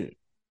 real shit.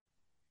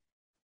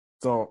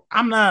 So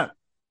I'm not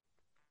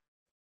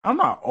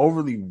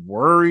overly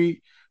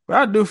worried, but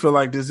I do feel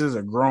like this is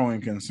a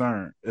growing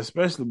concern,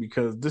 especially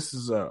because this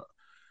is a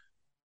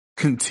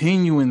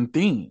continuing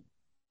theme.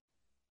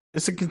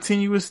 It's a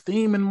continuous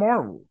theme in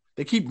Marvel.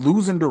 They keep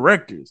losing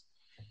directors.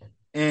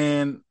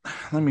 And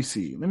let me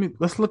see.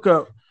 Let's look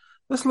up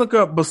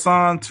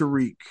Basan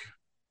Tariq.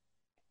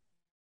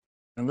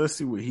 And let's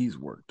see what he's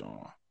worked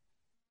on.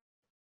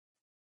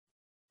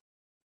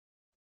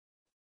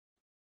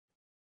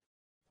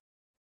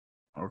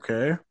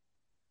 Okay.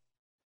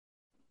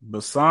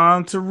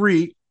 Basan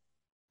Tariq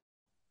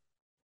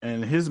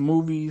and his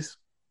movies.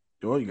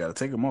 Oh, you gotta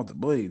take him off the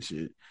Blade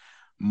shit.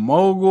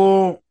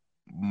 Mowgli,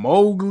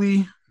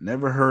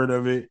 never heard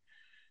of it.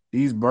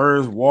 These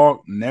Birds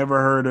Walk, never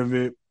heard of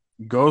it.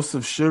 Ghosts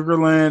of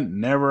Sugarland,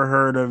 never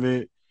heard of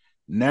it.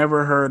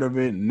 Never heard of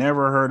it,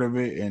 never heard of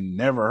it, and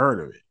never heard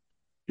of it.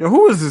 Yo,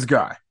 who is this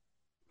guy?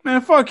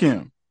 Man, fuck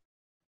him.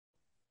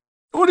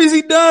 What has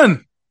he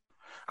done?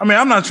 I mean,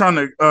 I'm not trying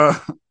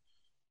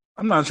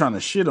to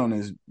shit on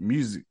his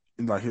music,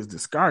 like his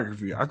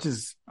discography.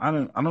 I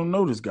don't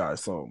know this guy,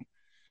 so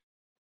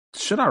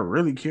should I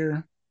really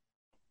care?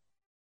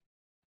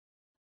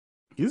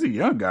 He's a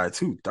young guy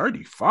too,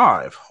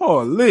 35.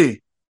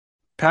 Holy.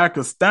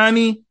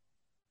 Pakistani.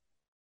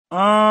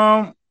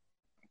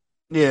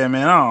 Yeah,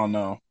 man, I don't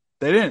know.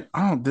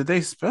 Did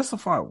they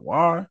specify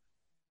why?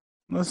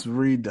 Let's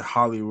read the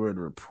Hollywood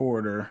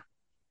Reporter.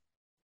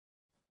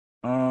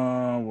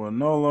 Well,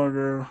 no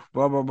longer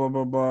blah blah blah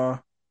blah blah.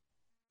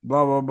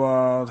 Blah blah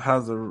blah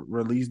has a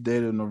release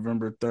date of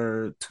November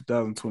 3rd,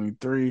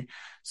 2023.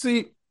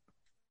 See,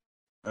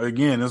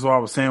 again, that's what I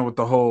was saying with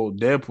the whole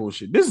Deadpool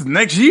shit. This is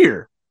next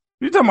year.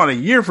 You're talking about a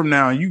year from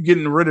now and you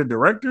getting rid of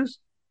directors?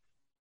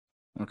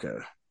 Okay.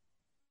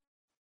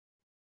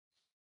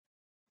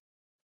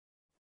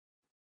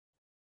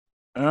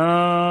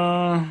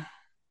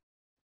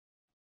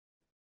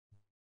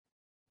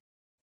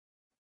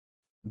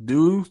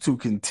 Due to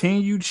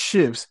continued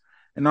shifts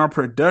in our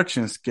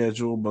production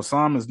schedule,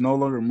 Bassam is no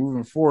longer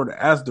moving forward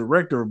as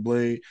director of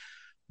Blade,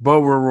 but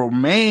will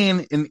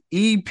remain an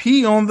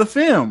EP on the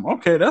film.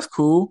 Okay, that's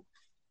cool.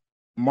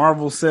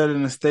 Marvel said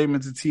in a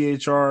statement to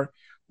THR,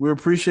 we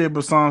appreciate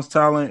Bassam's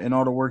talent and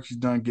all the work he's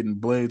done getting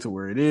Blade to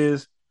where it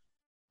is.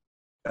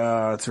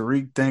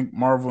 Tariq thanked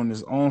Marvel in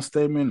his own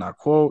statement. I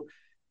quote,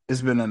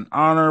 it's been an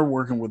honor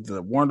working with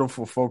the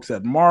wonderful folks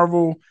at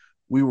Marvel.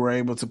 We were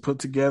able to put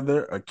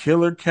together a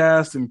killer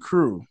cast and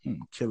crew.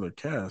 Killer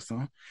cast,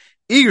 huh?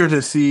 Eager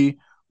to see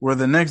where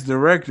the next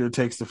director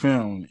takes the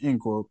film, end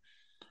quote.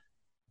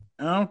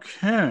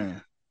 Okay.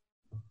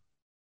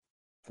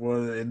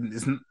 Well,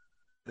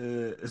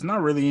 it's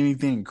not really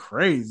anything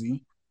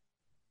crazy.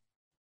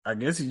 I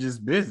guess he's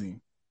just busy.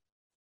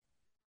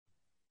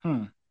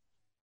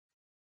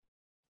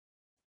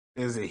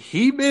 Is it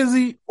he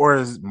busy or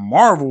is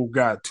Marvel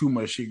got too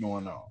much shit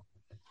going on?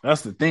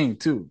 That's the thing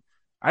too.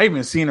 I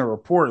even seen a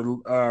report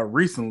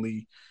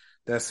recently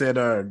that said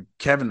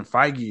Kevin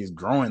Feige is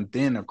growing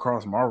thin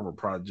across Marvel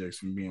projects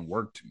from being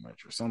worked too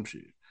much or some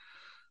shit.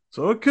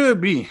 So it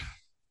could be.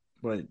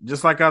 But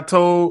just like I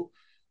told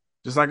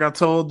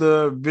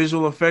the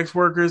visual effects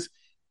workers,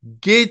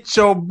 get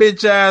your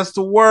bitch ass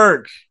to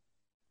work.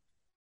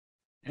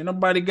 Ain't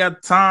nobody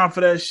got time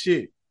for that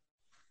shit.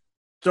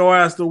 Get your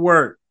ass to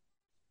work.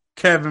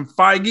 Kevin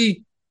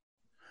Feige,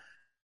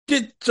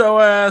 get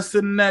your ass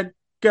in that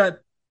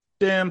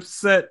goddamn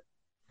set.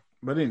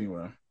 But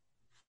anyway,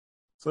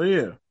 so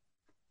yeah,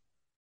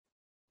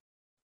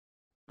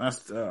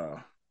 that's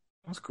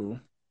cool.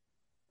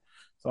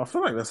 So I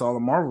feel like that's all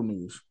the Marvel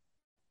news.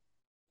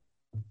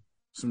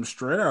 Some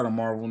straight out of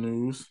Marvel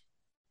news.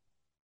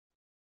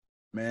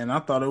 Man, I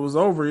thought it was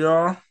over,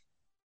 y'all.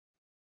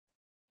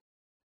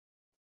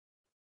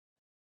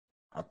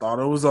 I thought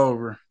it was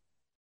over.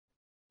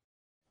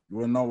 You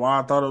wanna know why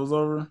I thought it was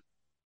over?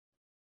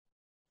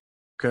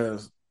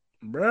 Because,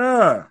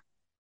 bruh,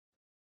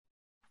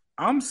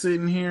 I'm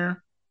sitting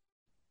here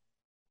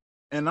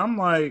and I'm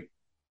like,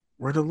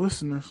 where the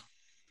listeners?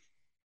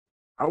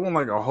 I went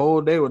like a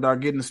whole day without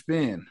getting a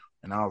spin.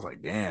 And I was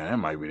like, damn, that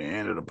might be the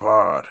end of the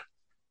pod.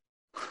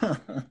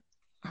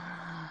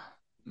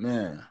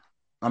 Man,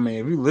 I mean,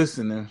 if you're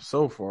listening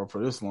so far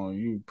for this long,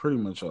 you pretty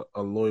much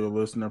a loyal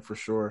listener for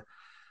sure.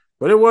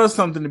 But it was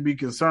something to be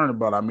concerned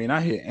about. I mean,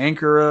 I hit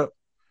Anchor up.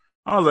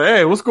 I was like,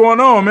 hey, what's going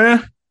on,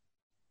 man?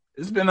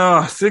 It's been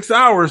 6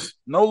 hours,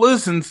 no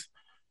listens.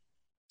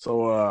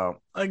 So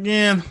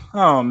again,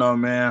 I don't know,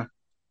 man.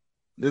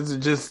 This is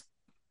just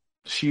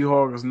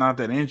She-Hulk is not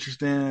that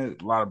interesting,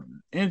 a lot of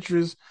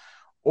interest,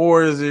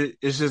 or is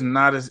it's just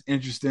not as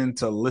interesting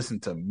to listen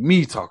to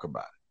me talk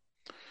about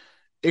it.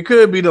 It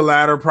could be the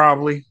latter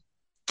probably,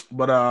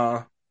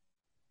 but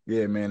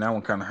Yeah, man, that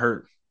one kind of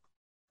hurt.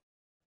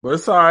 But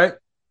it's all right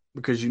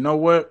because you know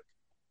what?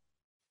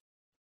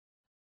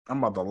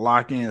 I'm about to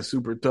lock in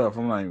super tough.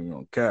 I'm not even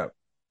going to cap.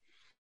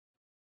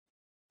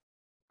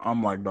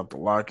 I'm like about to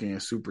lock in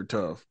super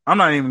tough. I'm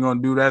not even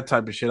going to do that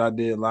type of shit I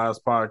did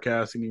last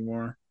podcast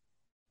anymore.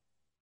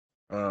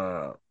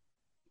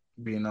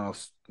 Being all,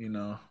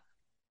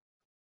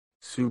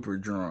 super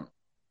drunk.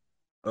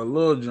 A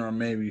little drunk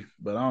maybe,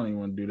 but I don't even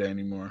want to do that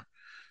anymore.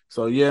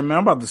 So yeah, man,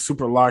 I'm about to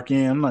super lock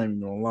in. I'm not even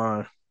gonna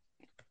lie.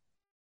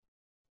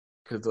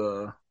 Cause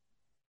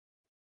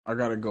I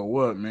gotta go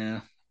up,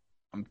 man.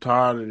 I'm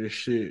tired of this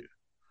shit.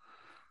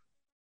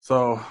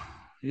 So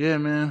yeah,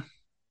 man.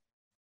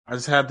 I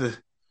just had to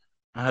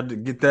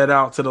get that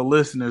out to the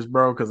listeners,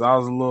 bro, because I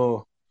was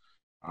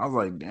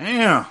like,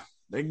 damn,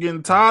 they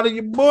getting tired of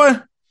you, boy.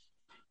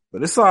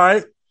 But it's all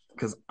right,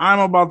 because I'm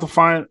about to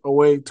find a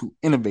way to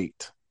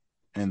innovate.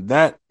 And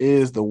that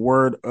is the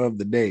word of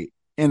the day.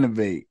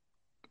 Innovate.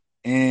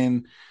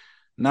 And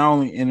not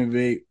only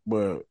innovate,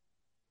 but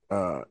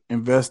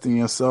invest in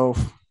yourself.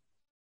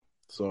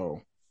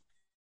 So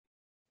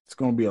it's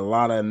gonna be a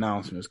lot of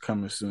announcements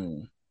coming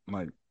soon.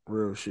 Like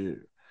real shit.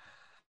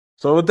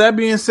 So with that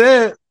being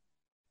said,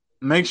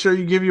 make sure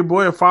you give your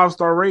boy a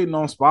 5-star rating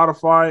on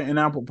Spotify and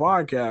Apple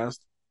Podcast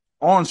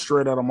on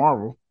Straight Outta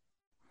Marvel.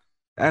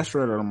 At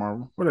Straight Outta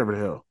Marvel, whatever the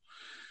hell.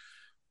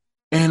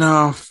 And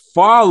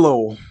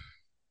follow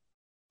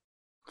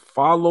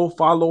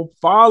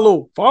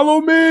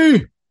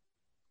me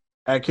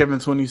at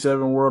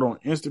Kevin27 World on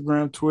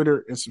Instagram,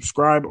 Twitter, and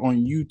subscribe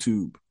on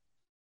YouTube.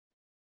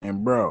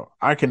 And bro,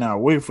 I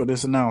cannot wait for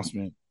this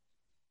announcement.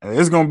 And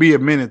it's gonna be a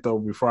minute though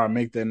before I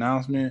make the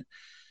announcement.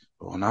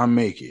 But when I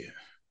make it,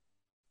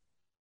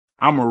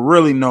 I'm gonna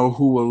really know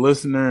who a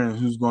listener and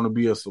who's gonna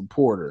be a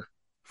supporter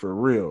for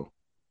real.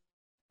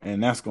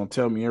 And that's gonna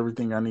tell me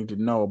everything I need to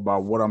know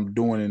about what I'm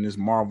doing in this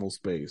Marvel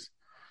space.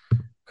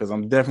 Because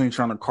I'm definitely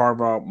trying to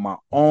carve out my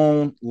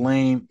own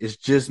lane. It's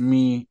just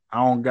me.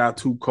 I don't got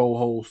 2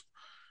 co-hosts.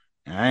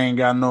 And I ain't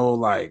got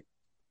no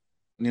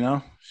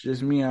it's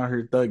just me out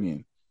here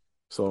thugging.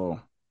 So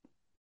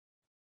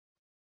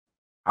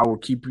I will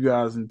keep you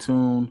guys in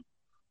tune.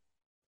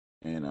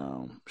 And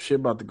shit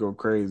about to go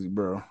crazy,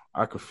 bro.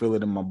 I could feel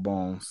it in my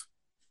bones.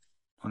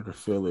 I could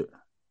feel it.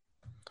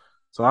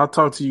 So I'll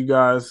talk to you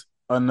guys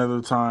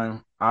another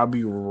time. I'll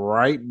be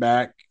right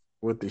back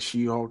with the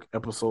She-Hulk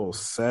episode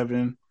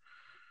 7.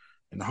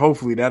 And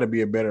hopefully that'll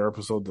be a better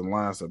episode than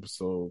last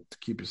episode to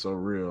keep it so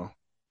real.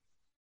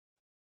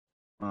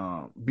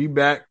 Be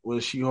back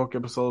with She-Hulk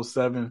episode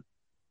 7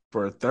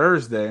 for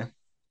Thursday.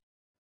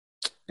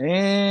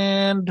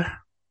 And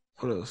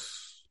what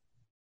else?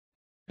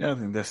 Yeah, I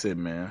think that's it,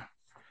 man.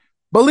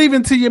 Believe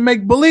until you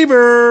make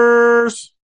believers.